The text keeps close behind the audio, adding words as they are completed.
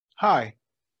Hi,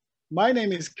 my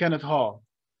name is Kenneth Hall,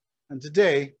 and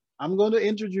today I'm going to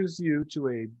introduce you to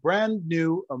a brand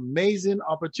new, amazing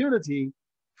opportunity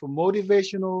for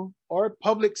motivational or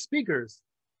public speakers.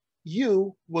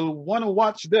 You will want to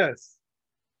watch this.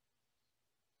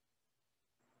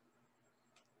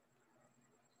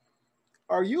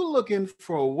 Are you looking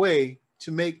for a way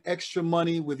to make extra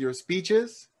money with your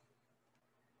speeches?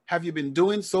 Have you been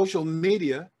doing social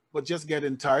media but just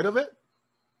getting tired of it?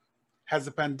 Has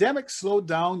the pandemic slowed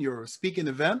down your speaking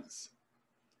events?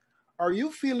 Are you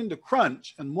feeling the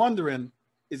crunch and wondering,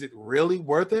 is it really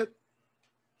worth it?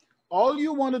 All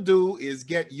you want to do is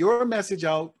get your message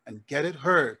out and get it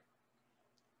heard.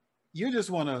 You just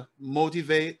want to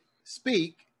motivate,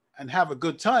 speak, and have a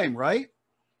good time, right?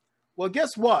 Well,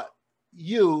 guess what?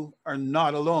 You are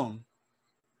not alone.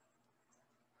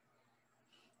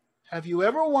 Have you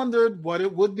ever wondered what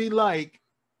it would be like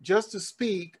just to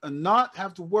speak and not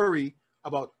have to worry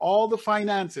about all the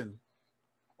financing,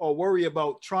 or worry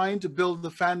about trying to build the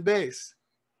fan base,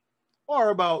 or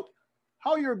about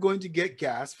how you're going to get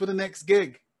gas for the next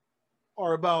gig,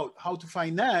 or about how to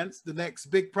finance the next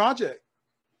big project,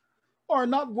 or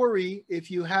not worry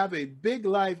if you have a big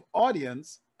live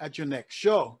audience at your next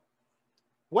show?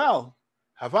 Well,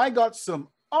 have I got some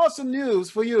awesome news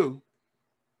for you.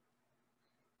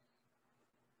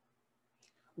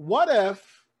 What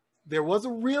if there was a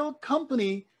real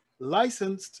company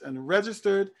licensed and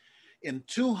registered in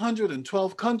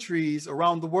 212 countries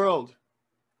around the world?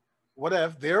 What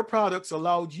if their products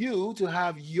allowed you to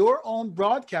have your own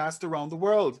broadcast around the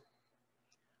world?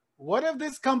 What if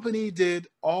this company did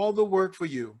all the work for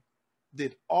you,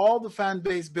 did all the fan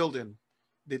base building,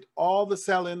 did all the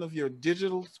selling of your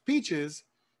digital speeches,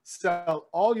 sell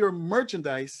all your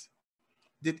merchandise,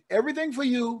 did everything for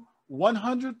you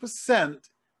 100%,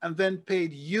 and then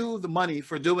paid you the money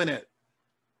for doing it?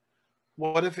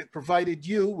 What if it provided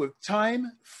you with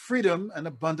time, freedom, and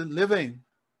abundant living?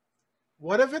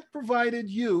 What if it provided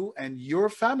you and your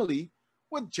family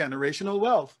with generational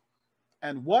wealth?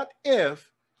 And what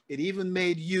if it even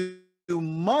made you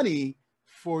money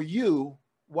for you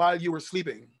while you were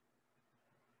sleeping?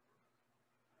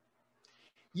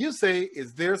 You say,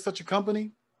 is there such a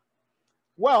company?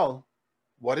 Well,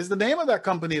 what is the name of that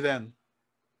company then?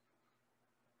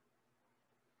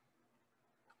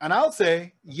 And I'll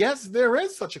say, yes, there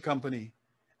is such a company.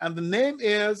 And the name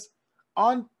is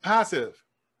ONPASSIVE.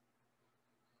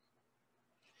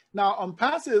 Now,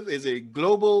 ONPASSIVE is a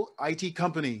global IT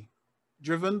company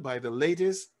driven by the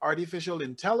latest artificial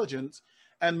intelligence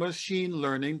and machine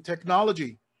learning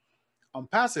technology.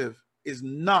 ONPASSIVE is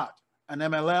not an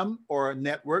MLM or a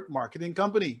network marketing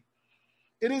company.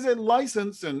 It is a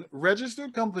licensed and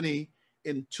registered company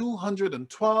in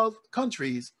 212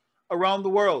 countries around the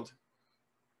world.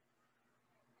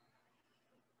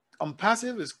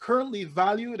 ONPASSIVE is currently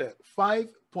valued at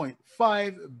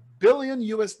 5.5 billion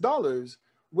US dollars,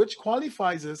 which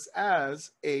qualifies us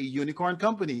as a unicorn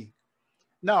company.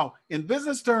 Now, in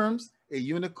business terms, a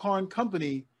unicorn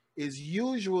company is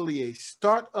usually a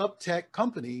startup tech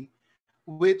company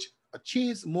which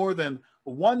achieves more than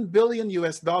 1 billion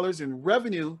US dollars in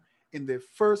revenue in their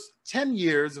first 10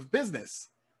 years of business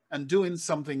and doing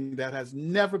something that has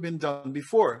never been done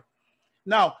before.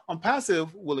 Now,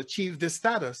 ONPASSIVE will achieve this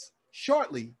status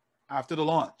shortly after the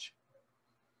launch.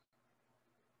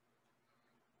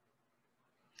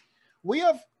 We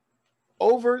have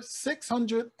over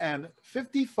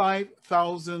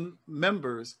 655,000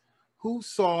 members who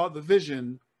saw the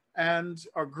vision and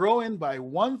are growing by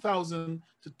 1,000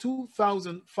 to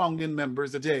 2,000 founding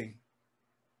members a day.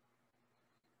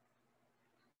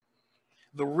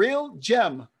 The real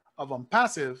gem of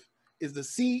ONPASSIVE is the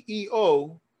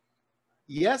CEO.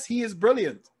 Yes, he is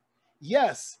brilliant.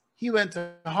 Yes, he went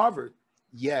to Harvard.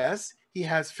 Yes, he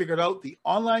has figured out the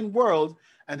online world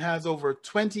and has over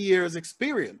 20 years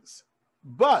experience.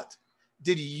 But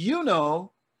did you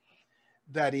know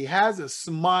that he has a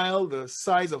smile the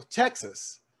size of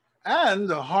Texas and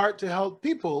a heart to help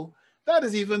people that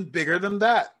is even bigger than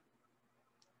that?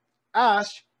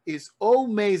 Ash is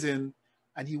amazing,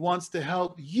 and he wants to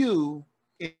help you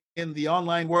in the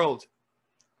online world.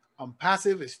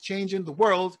 ONPASSIVE is changing the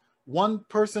world one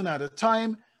person at a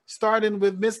time, starting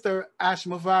with Mr. Ash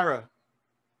Mavara.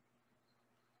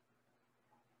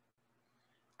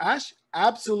 Ash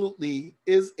absolutely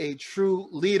is a true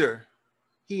leader.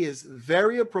 He is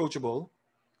very approachable.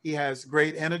 He has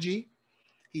great energy.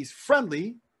 He's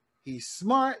friendly. He's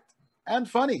smart and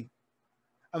funny.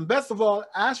 And best of all,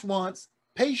 Ash wants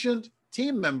patient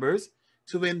team members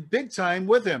to win big time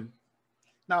with him.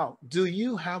 Now, do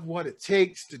you have what it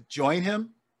takes to join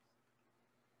him?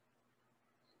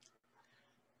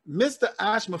 Mr.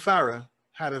 Ashmafara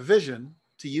had a vision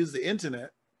to use the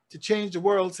internet to change the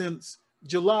world since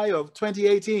July of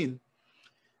 2018.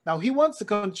 Now he wants to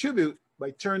contribute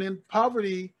by turning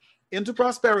poverty into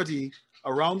prosperity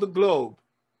around the globe.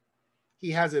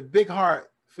 He has a big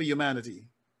heart for humanity.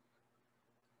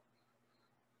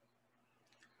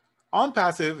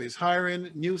 ONPASSIVE is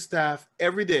hiring new staff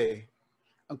every day.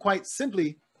 And quite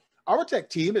simply, our tech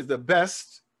team is the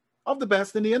best of the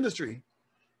best in the industry.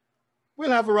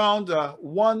 We'll have around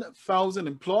 1,000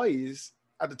 employees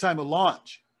at the time of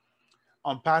launch.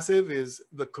 ONPASSIVE is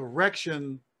the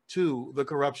correction to the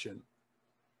corruption.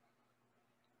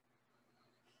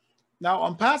 Now,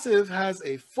 ONPASSIVE has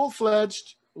a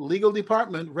full-fledged legal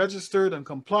department registered and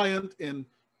compliant in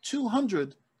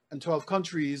 212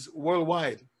 countries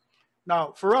worldwide.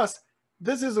 Now, for us,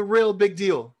 this is a real big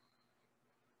deal.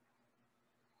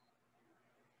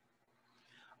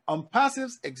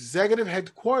 ONPASSIVE's executive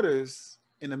headquarters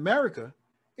in America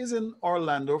is in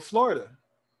Orlando, Florida.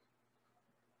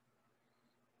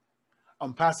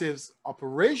 ONPASSIVE's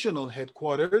operational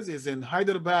headquarters is in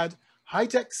Hyderabad,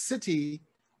 high-tech city,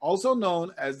 also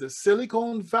known as the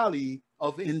Silicon Valley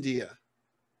of India.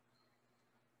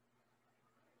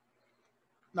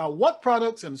 Now, what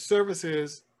products and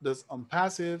services does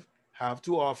ONPASSIVE have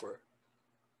to offer?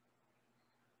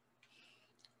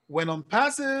 When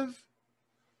ONPASSIVE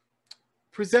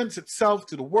presents itself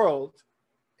to the world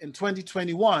in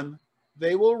 2021,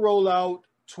 they will roll out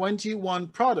 21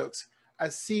 products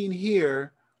as seen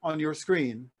here on your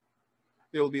screen.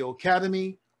 There will be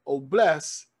Academy,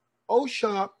 Bless,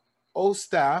 Shop,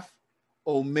 Staff,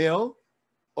 Mail,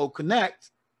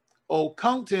 Connect,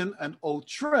 Counting, and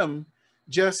Trim,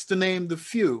 just to name the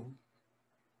few.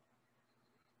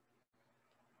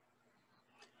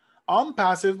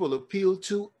 ONPASSIVE will appeal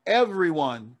to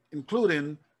everyone,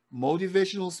 including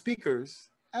motivational speakers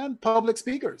and public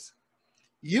speakers.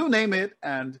 You name it,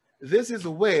 and this is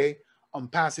a way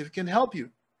ONPASSIVE can help you.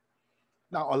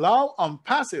 Now, allow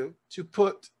ONPASSIVE to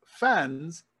put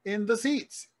fans in the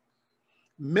seats.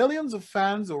 Millions of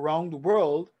fans around the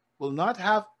world will not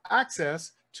have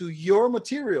access to your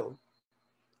material.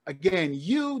 Again,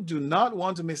 you do not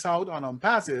want to miss out on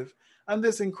ONPASSIVE and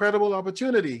this incredible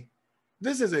opportunity.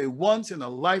 This is a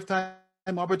once-in-a-lifetime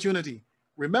opportunity.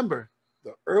 Remember,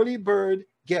 the early bird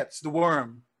gets the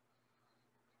worm.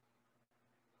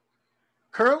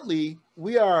 Currently,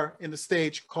 we are in the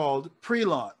stage called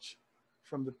pre-launch.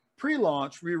 From the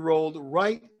pre-launch, we rolled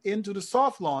right into the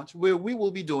soft launch where we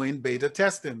will be doing beta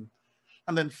testing.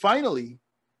 And then finally,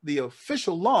 the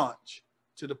official launch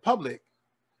to the public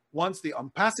once the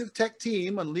ONPASSIVE tech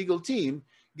team and legal team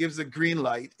gives a green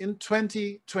light in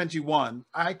 2021.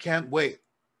 I can't wait.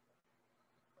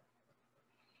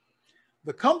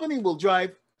 The company will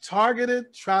drive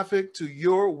targeted traffic to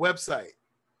your website,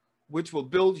 which will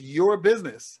build your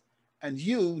business, and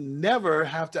you never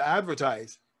have to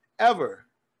advertise, ever.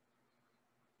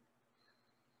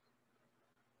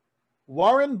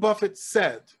 Warren Buffett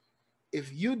said,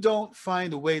 if you don't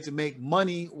find a way to make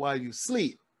money while you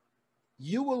sleep,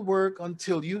 you will work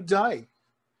until you die.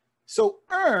 So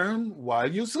earn while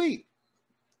you sleep.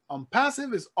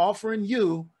 ONPASSIVE is offering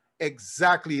you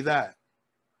exactly that.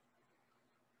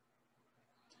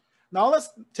 Now let's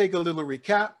take a little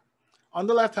recap. On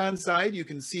the left-hand side, you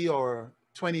can see our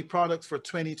 20 products for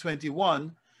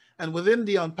 2021. And within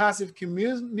the ONPASSIVE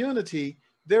community,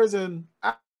 there's an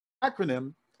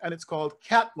acronym, and it's called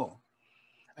CATMO.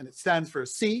 And it stands for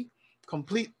C,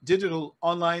 Complete Digital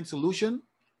Online Solution.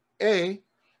 A,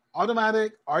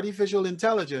 Automatic Artificial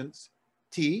Intelligence.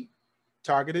 T,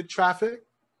 Targeted Traffic.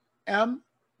 M,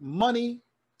 Money,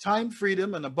 Time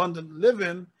Freedom, and Abundant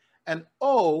Living. And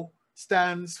O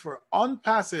stands for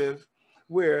ONPASSIVE,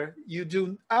 where you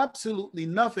do absolutely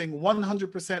nothing,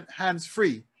 100%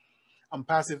 hands-free.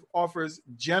 ONPASSIVE offers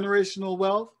generational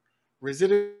wealth,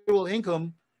 residual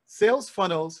income, sales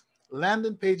funnels,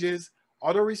 landing pages,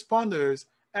 autoresponders,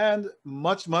 and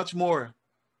much, much more.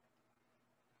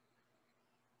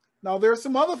 Now, there are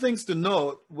some other things to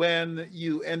note when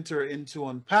you enter into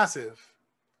ONPASSIVE.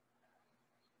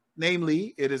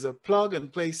 Namely, it is a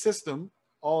plug-and-play system,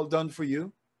 all done for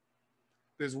you.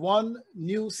 There's one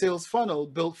new sales funnel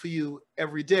built for you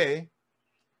every day,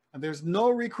 and there's no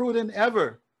recruiting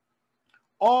ever.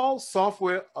 All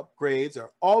software upgrades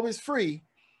are always free.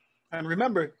 And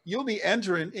remember, you'll be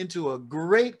entering into a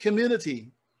great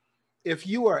community. If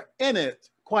you are in it,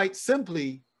 quite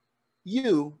simply,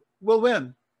 you will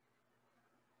win.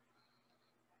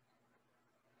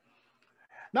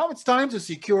 Now it's time to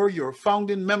secure your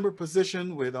founding member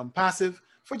position with ONPASSIVE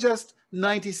for just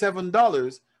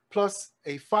 $97 plus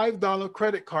a $5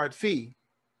 credit card fee.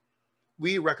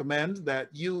 We recommend that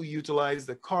you utilize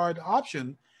the card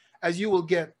option as you will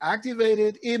get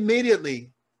activated immediately.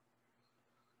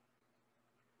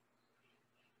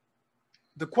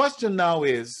 The question now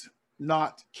is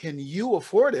not can you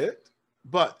afford it,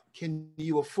 but can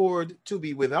you afford to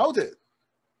be without it?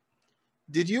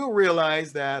 Did you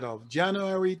realize that of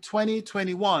January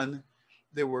 2021,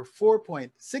 there were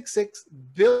 4.66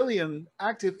 billion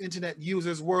active internet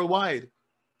users worldwide,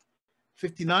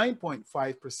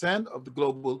 59.5% of the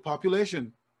global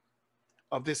population.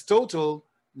 Of this total,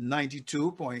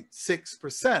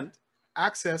 92.6%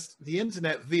 accessed the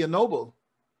internet via mobile.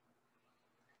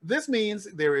 This means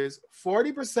there is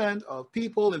 40% of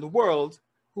people in the world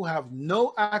who have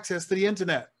no access to the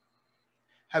internet.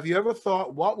 Have you ever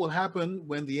thought what will happen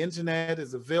when the internet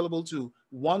is available to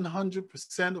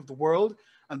 100% of the world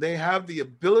and they have the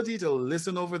ability to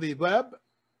listen over the web?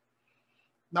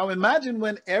 Now imagine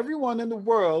when everyone in the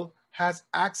world has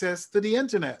access to the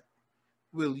internet.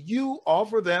 Will you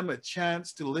offer them a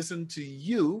chance to listen to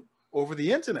you over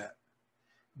the internet?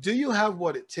 Do you have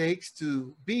what it takes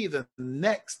to be the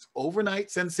next overnight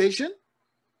sensation?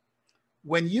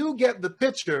 When you get the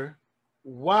picture,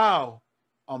 wow,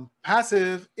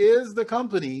 ONPASSIVE is the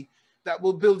company that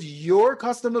will build your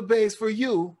customer base for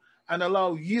you and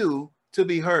allow you to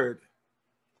be heard.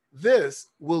 This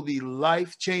will be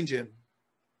life-changing.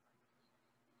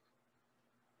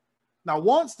 Now,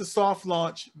 once the soft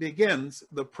launch begins,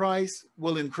 the price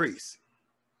will increase.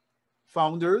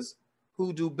 Founders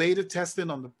who do beta testing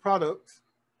on the product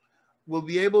will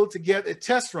be able to get a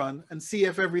test run and see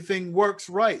if everything works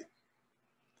right.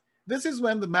 This is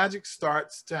when the magic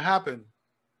starts to happen.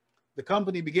 The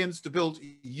company begins to build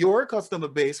your customer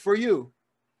base for you.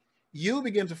 You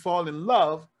begin to fall in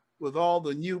love with all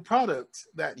the new products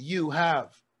that you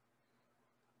have.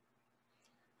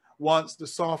 Once the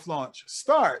soft launch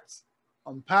starts,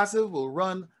 ONPASSIVE will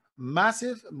run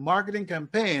massive marketing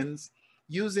campaigns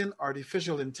using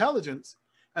artificial intelligence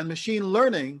and machine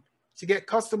learning to get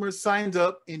customers signed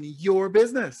up in your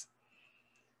business.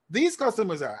 These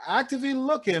customers are actively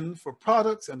looking for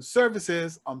products and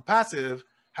services ONPASSIVE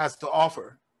has to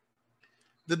offer.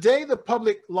 The day the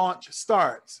public launch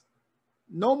starts,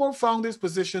 no more founders'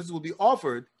 positions will be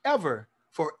offered ever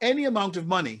for any amount of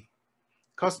money.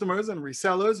 Customers and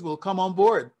resellers will come on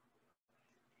board.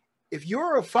 If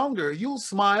you're a founder, you'll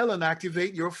smile and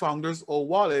activate your founders' or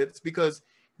wallets because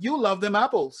you love them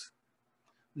apples.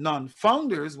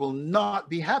 Non-founders will not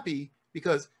be happy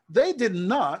because they did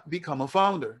not become a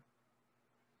founder.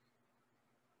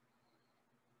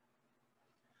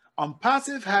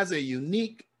 ONPASSIVE has a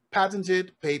unique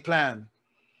patented pay plan.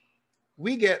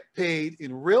 We get paid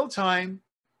in real time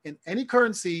in any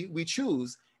currency we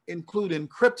choose, including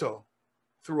crypto,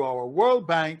 through our World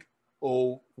Bank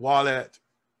or wallet.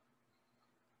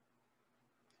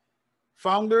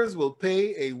 Founders will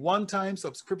pay a one-time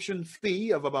subscription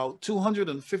fee of about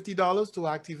 $250 to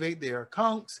activate their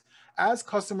accounts as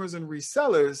customers and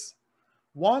resellers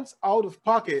once out of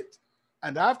pocket,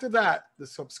 and after that, the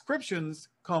subscriptions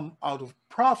come out of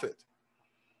profit.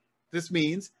 This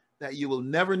means that you will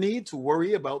never need to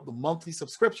worry about the monthly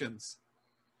subscriptions.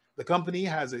 The company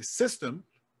has a system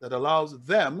that allows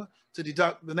them to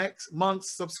deduct the next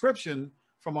month's subscription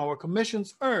from our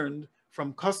commissions earned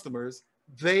from customers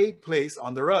they place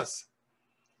under us.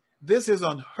 This is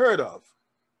unheard of.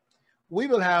 We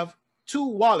will have two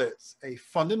wallets, a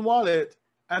funding wallet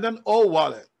and an O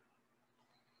wallet.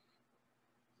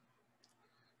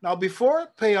 Now, before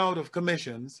payout of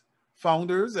commissions,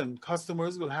 founders and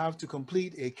customers will have to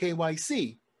complete a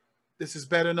KYC. This is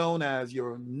better known as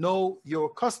your Know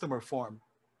Your Customer form.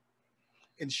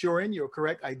 Ensuring your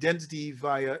correct identity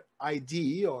via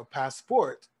ID or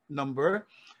passport number,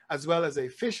 as well as a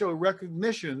facial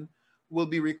recognition, will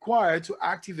be required to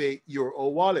activate your O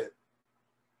wallet.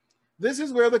 This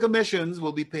is where the commissions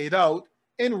will be paid out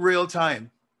in real time.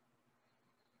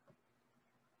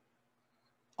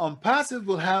 ONPASSIVE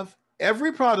will have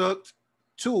every product,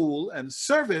 tool, and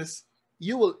service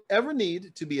you will ever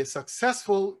need to be a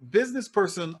successful business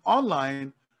person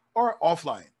online or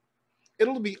offline.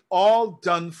 It'll be all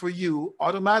done for you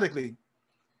automatically.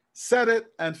 Set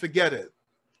it and forget it,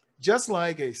 just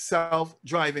like a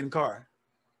self-driving car.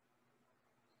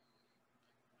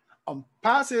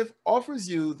 ONPASSIVE offers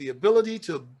you the ability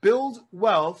to build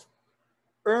wealth,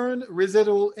 earn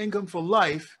residual income for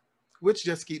life, which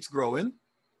just keeps growing,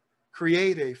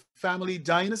 create a family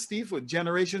dynasty for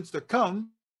generations to come,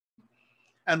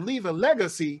 and leave a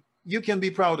legacy you can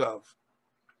be proud of.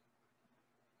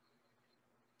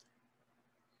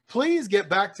 Please get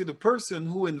back to the person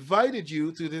who invited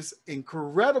you to this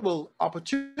incredible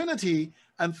opportunity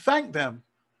and thank them.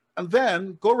 And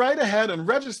then go right ahead and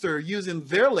register using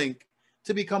their link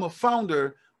to become a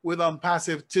founder with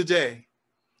ONPASSIVE today.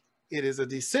 It is a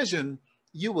decision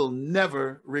you will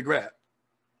never regret.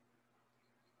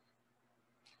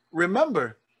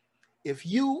 Remember, if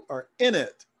you are in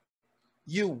it,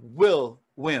 you will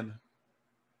win.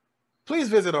 Please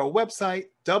visit our website,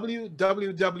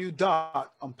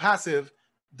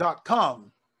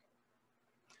 www.onpassive.com.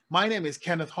 My name is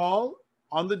Kenneth Hall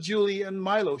on the Julie and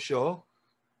Milo Show.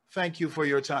 Thank you for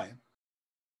your time.